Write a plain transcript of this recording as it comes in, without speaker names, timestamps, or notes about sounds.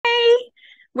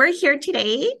We're here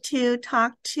today to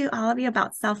talk to all of you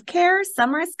about self-care.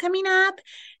 Summer is coming up,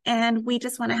 and we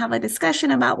just want to have a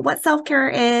discussion about what self-care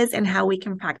is and how we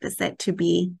can practice it to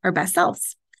be our best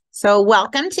selves. So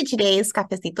welcome to today's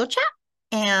Cafecito chat.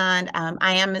 And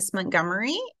I am Miss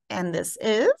Montgomery, and this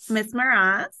is Miss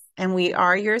Maraz. And we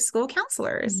are your school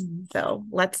counselors. So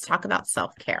let's talk about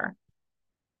self-care.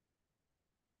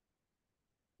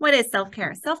 What is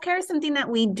self-care? Self-care is something that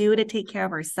we do to take care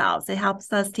of ourselves. It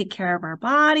helps us take care of our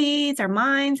bodies, our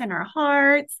minds, and our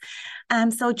hearts.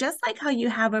 So just like how you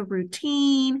have a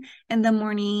routine in the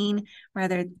morning,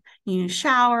 whether you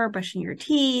shower, brushing your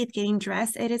teeth, getting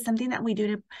dressed, it is something that we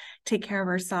do to take care of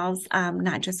ourselves,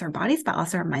 not just our bodies, but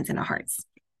also our minds and our hearts.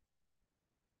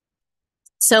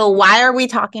 So why are we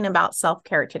talking about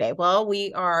self-care today? Well,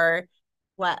 we are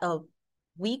a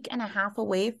week and a half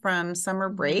away from summer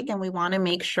break, and we want to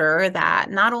make sure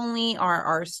that not only are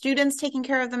our students taking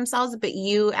care of themselves, but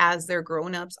you as their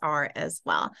grown-ups are as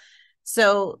well.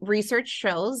 So research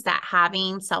shows that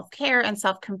having self-care and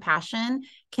self-compassion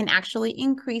can actually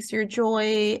increase your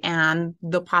joy and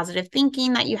the positive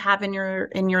thinking that you have in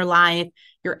your life,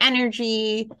 your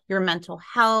energy, your mental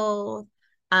health,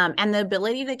 and the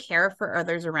ability to care for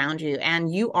others around you.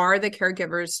 And you are the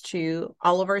caregivers to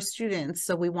all of our students.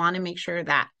 So we want to make sure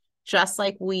that just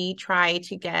like we try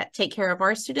to take care of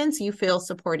our students, you feel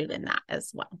supported in that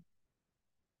as well.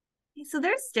 So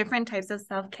there's different types of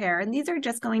self-care, and these are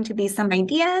just going to be some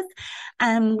ideas.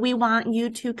 We want you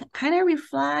to kind of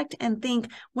reflect and think,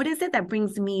 what is it that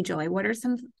brings me joy? What are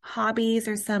some hobbies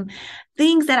or some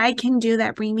things that I can do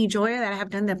that bring me joy or that I have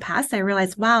done in the past? I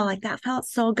realized, wow, like that felt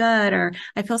so good, or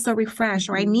I feel so refreshed,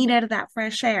 or I needed that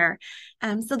fresh air.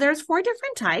 So there's 4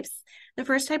 different types. The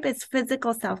first type is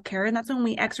physical self-care, and that's when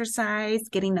we exercise,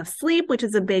 get enough sleep, which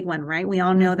is a big one, right? We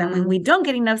all know that when we don't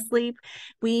get enough sleep,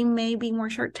 we may be more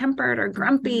short-tempered or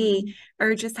grumpy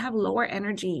or just have lower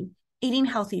energy. Eating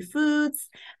healthy foods,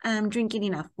 drinking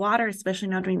enough water, especially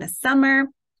now during the summer,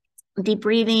 deep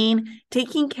breathing,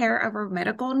 taking care of our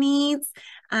medical needs,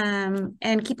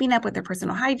 and keeping up with their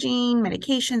personal hygiene,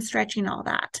 medication, stretching, all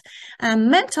that.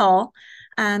 Mental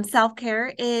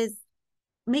self-care is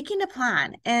making a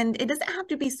plan, and it doesn't have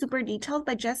to be super detailed,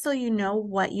 but just so you know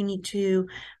what you need to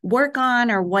work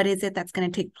on or what is it that's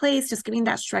going to take place. Just getting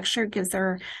that structure gives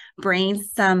our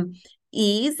brains some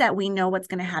ease that we know what's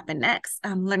going to happen next.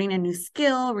 Learning a new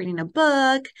skill, reading a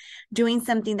book, doing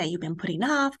something that you've been putting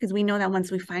off, because we know that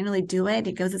once we finally do it,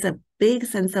 it gives us a big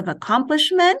sense of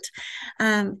accomplishment.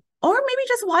 Or maybe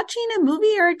just watching a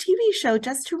movie or a TV show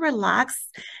just to relax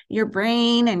your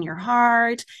brain and your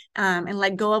heart, and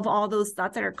let go of all those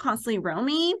thoughts that are constantly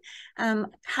roaming.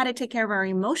 How to take care of our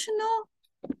emotional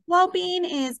well-being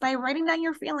is by writing down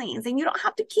your feelings, and you don't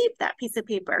have to keep that piece of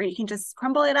paper. You can just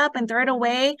crumble it up and throw it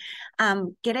away,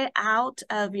 get it out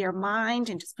of your mind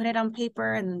and just put it on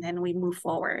paper, and then we move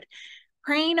forward.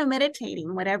 Praying or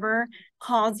meditating, whatever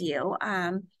calls you,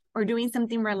 or doing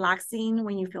something relaxing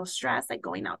when you feel stressed, like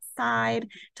going outside,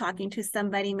 talking to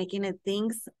somebody, making a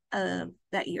things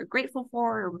that you're grateful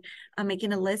for, or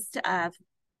making a list of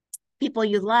people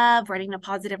you love, writing a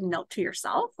positive note to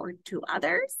yourself or to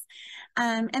others.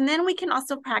 And then we can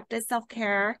also practice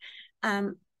self-care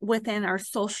within our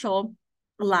social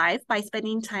life by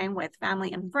spending time with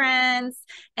family and friends.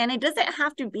 And it doesn't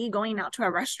have to be going out to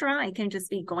a restaurant. It can just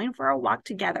be going for a walk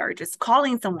together, or just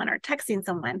calling someone or texting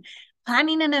someone,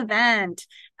 planning an event,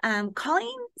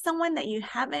 calling someone that you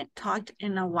haven't talked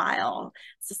in a while.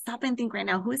 So stop and think right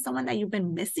now, who is someone that you've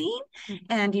been missing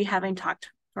and you haven't talked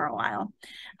for a while?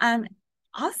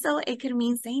 Also, it could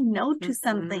mean saying no to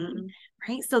something,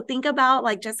 right? So think about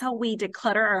like just how we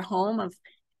declutter our home of,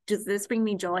 does this bring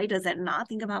me joy? Does it not?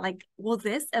 Think about like, will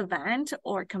this event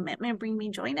or commitment bring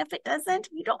me joy? And if it doesn't,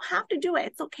 you don't have to do it.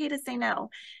 It's okay to say no.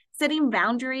 Setting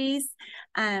boundaries,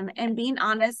 and being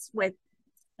honest with,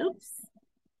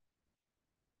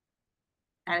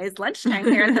 that is lunchtime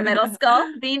here at the middle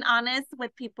school. Being honest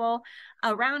with people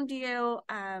around you,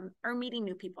 or meeting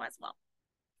new people as well.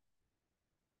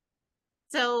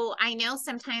 So I know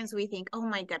sometimes we think, oh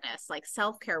my goodness, like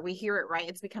self-care, we hear it, right?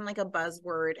 It's become like a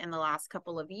buzzword in the last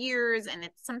couple of years. And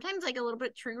it's sometimes like a little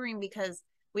bit triggering because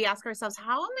we ask ourselves,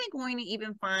 how am I going to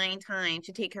even find time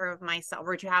to take care of myself,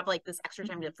 or to have like this extra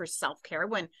time for self-care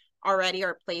when already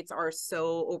our plates are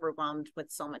so overwhelmed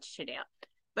with so much to do?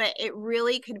 But it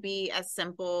really could be as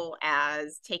simple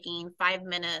as taking 5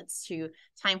 minutes to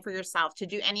time for yourself to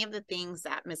do any of the things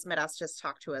that Ms. Midas just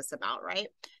talked to us about, right?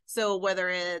 So whether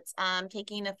it's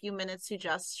taking a few minutes to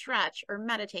just stretch or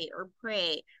meditate or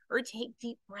pray or take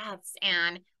deep breaths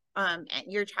and And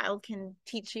your child can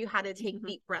teach you how to take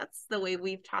deep breaths the way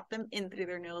we've taught them, in through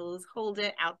their nose, hold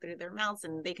it out through their mouths,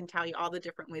 and they can tell you all the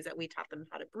different ways that we taught them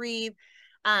how to breathe.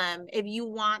 If you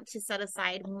want to set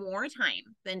aside more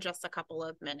time than just a couple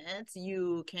of minutes,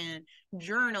 you can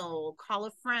journal, call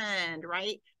a friend,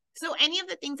 right? So any of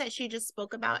the things that she just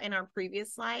spoke about in our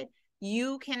previous slide,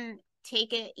 you can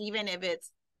take it even if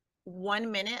it's 1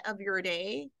 minute of your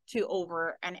day to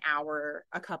over an hour,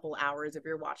 a couple hours if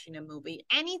you're watching a movie.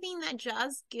 Anything that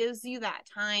just gives you that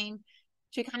time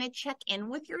to kind of check in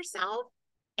with yourself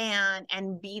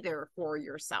and be there for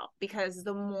yourself, because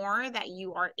the more that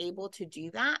you are able to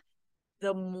do that,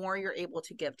 the more you're able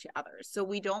to give to others. So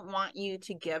we don't want you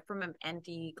to give from an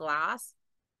empty glass.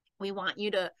 We want you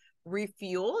to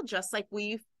refuel, just like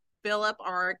we fill up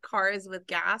our cars with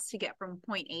gas to get from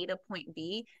point A to point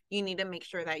B. You need to make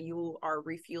sure that you are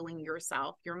refueling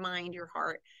yourself, your mind, your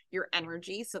heart, your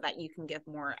energy, so that you can give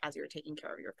more as you're taking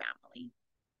care of your family.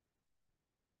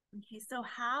 Okay, so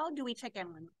how do we check in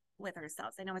with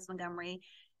ourselves? I know Ms. Montgomery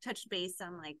touched base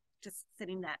on like just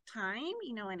sitting that time,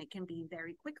 and it can be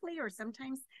very quickly, or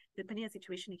sometimes depending on the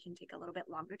situation, it can take a little bit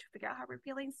longer to figure out how we're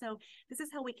feeling. So this is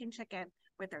how we can check in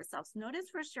with ourselves. Notice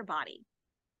first your body.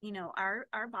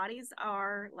 Our bodies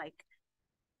are like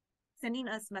sending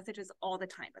us messages all the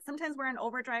time, but sometimes we're in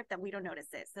overdrive that we don't notice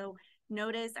it. So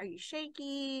notice, are you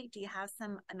shaky? Do you have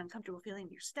an uncomfortable feeling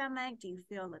in your stomach? Do you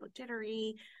feel a little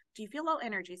jittery? Do you feel low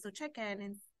energy? So check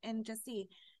in and just see,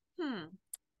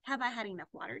 have I had enough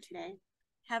water today?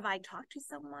 Have I talked to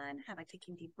someone? Have I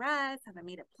taken deep breaths? Have I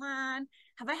made a plan?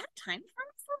 Have I had time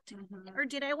for myself? Or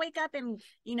did I wake up and,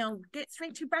 get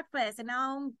straight to breakfast and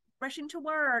now I'm rushing to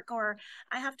work, or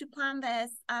I have to plan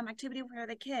this activity for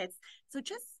the kids? So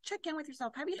just check in with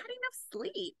yourself. Have you had enough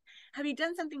sleep? Have you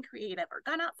done something creative, or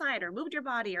gone outside, or moved your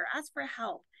body, or asked for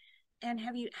help? And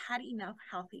have you had enough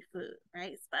healthy food,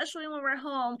 right? Especially when we're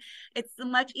home, it's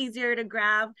much easier to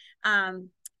grab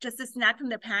just a snack from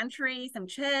the pantry, some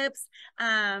chips,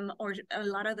 or a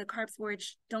lot of the carbs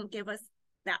which don't give us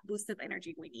that boost of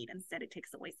energy we need. Instead, it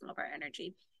takes away some of our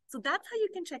energy. So that's how you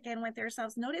can check in with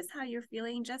yourselves. Notice how you're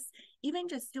feeling. Even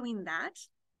just doing that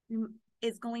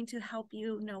is going to help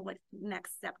you know what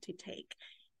next step to take.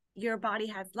 Your body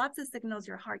has lots of signals.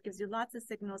 Your heart gives you lots of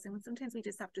signals. And sometimes we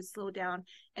just have to slow down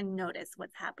and notice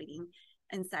what's happening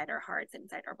inside our hearts,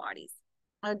 inside our bodies.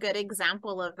 A good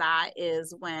example of that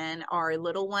is when our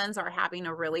little ones are having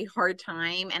a really hard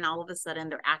time and all of a sudden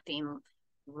they're acting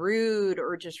rude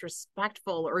or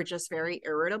disrespectful or just very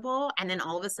irritable. And then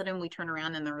all of a sudden we turn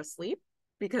around and they're asleep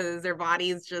because their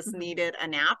bodies just needed a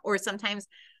nap. Or sometimes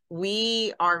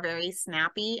we are very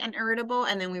snappy and irritable,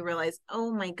 and then we realize,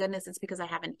 oh my goodness, it's because I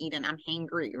haven't eaten, I'm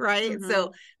hangry, right?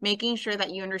 So making sure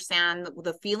that you understand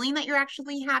the feeling that you're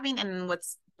actually having and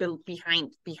what's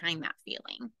behind that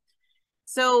feeling.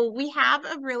 So we have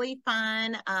a really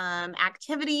fun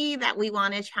activity that we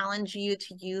want to challenge you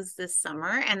to use this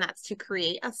summer, and that's to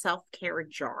create a self-care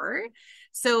jar.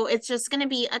 So it's just going to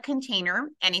be a container,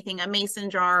 anything, a mason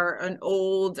jar, an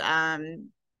old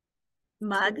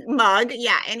mug,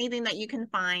 yeah, anything that you can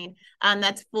find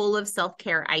that's full of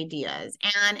self-care ideas.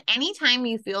 And anytime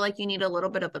you feel like you need a little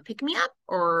bit of a pick-me-up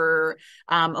or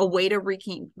a way to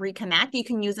reconnect, you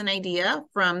can use an idea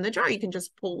from the jar. You can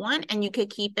just pull one and you could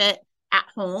keep it at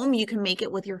home. You can make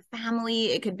it with your family.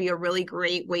 It could be a really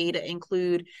great way to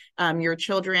include your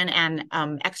children and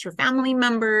extra family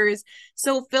members.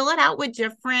 So fill it out with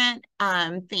different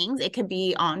things. It could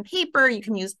be on paper. You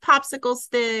can use popsicle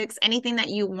sticks, anything that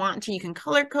you want to. You can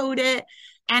color code it,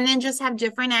 and then just have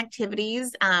different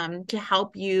activities to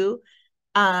help you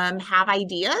have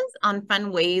ideas on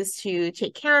fun ways to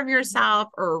take care of yourself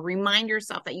or remind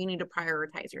yourself that you need to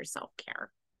prioritize your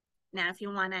self-care. Now, if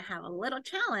you want to have a little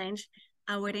challenge,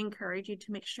 I would encourage you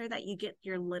to make sure that you get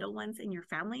your little ones in your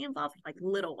family involved, like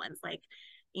little ones, like,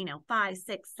 5,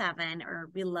 6, 7 or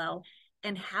below,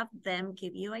 and have them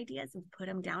give you ideas and put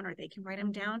them down, or they can write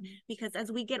them down. Because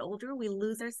as we get older, we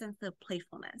lose our sense of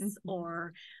playfulness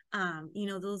or,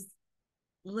 those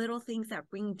little things that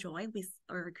bring joy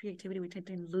or creativity, we tend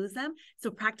to lose them.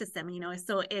 So practice them,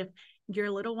 so if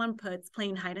your little one puts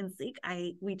playing hide and seek,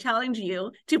 we challenge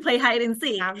you to play hide and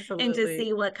seek. Absolutely. And to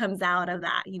see what comes out of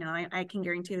that. I can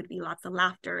guarantee it would be lots of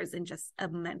laughters and just a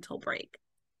mental break.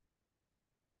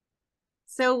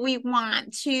 So we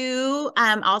want to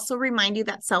also remind you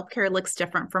that self-care looks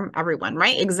different from everyone,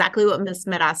 right? Exactly what Ms.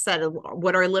 Miraz said.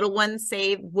 What our little ones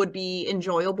say would be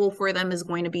enjoyable for them is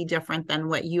going to be different than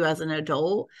what you as an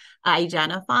adult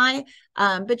identify.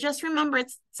 But just remember,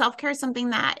 self-care is something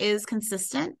that is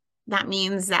consistent. That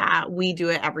means that we do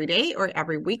it every day or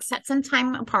every week, set some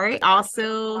time apart.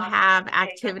 Also have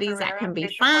activities that can be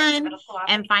fun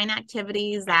and find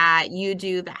activities that you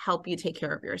do that help you take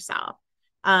care of yourself.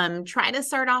 Try to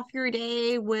start off your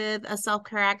day with a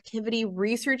self-care activity.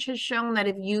 Research has shown that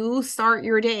if you start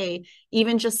your day,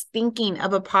 even just thinking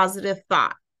of a positive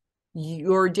thought,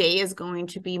 your day is going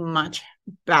to be much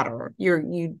better.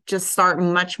 You just start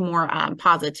much more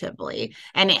positively,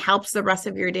 and it helps the rest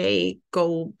of your day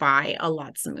go by a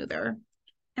lot smoother.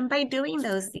 And by doing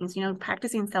those things,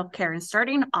 practicing self-care and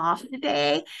starting off the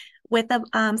day with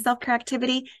a self-care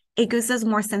activity, it gives us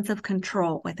more sense of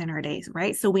control within our days,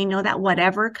 right? So we know that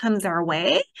whatever comes our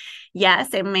way,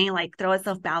 yes, it may like throw us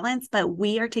off balance, but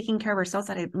we are taking care of ourselves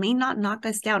that it may not knock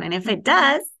us down. And if it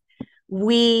does,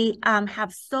 we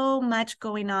have so much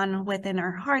going on within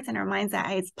our hearts and our minds that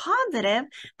it's positive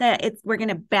that we're going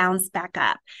to bounce back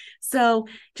up. So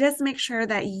just make sure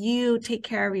that you take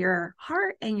care of your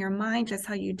heart and your mind just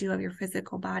how you do of your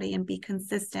physical body, and be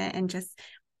consistent and just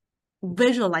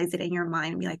visualize it in your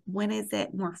mind and be like, when is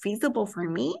it more feasible for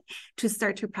me to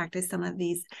start to practice some of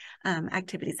these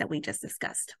activities that we just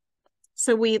discussed.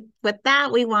 So with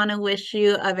that, we want to wish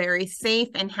you a very safe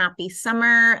and happy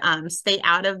summer. Stay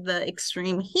out of the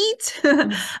extreme heat.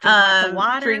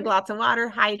 Drink lots of water,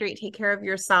 hydrate, take care of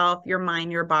yourself, your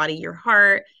mind, your body, your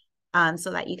heart,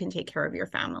 so that you can take care of your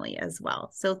family as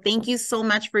well. So thank you so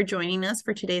much for joining us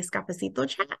for today's Cafecito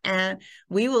chat, and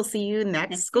we will see you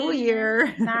next school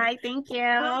year. Bye. Thank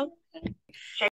you.